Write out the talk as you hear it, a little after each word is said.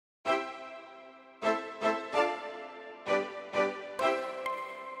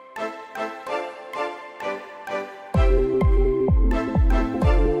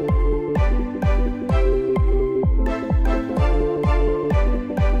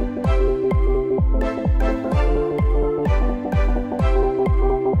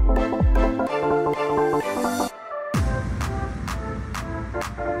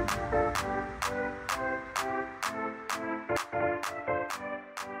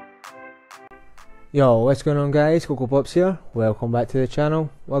Yo, what's going on guys, Coco Pops here, welcome back to the channel.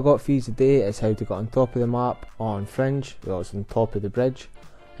 What I got for you today is how to get on top of the map on Fringe. Well, it's on top of the bridge,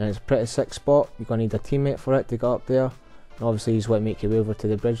 and it's a pretty sick spot. You're going to need a teammate for it to get up there, and obviously you just want to make your way over to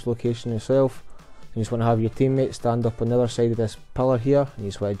the bridge location yourself. You just want to have your teammate stand up on the other side of this pillar here, and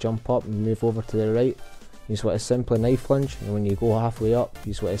you just want to jump up and move over to the right. You just want to simply knife lunge, and when you go halfway up,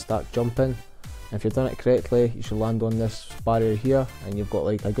 you just want to start jumping. And if you've done it correctly, you should land on this barrier here, and you've got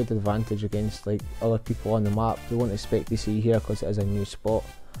like a good advantage against like other people on the map. They won't expect to see you here because it is a new spot.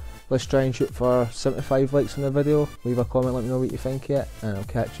 Let's try and shoot for 75 likes on the video. Leave a comment, let me know what you think of it, and I'll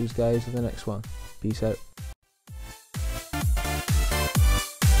catch you guys in the next one. Peace out.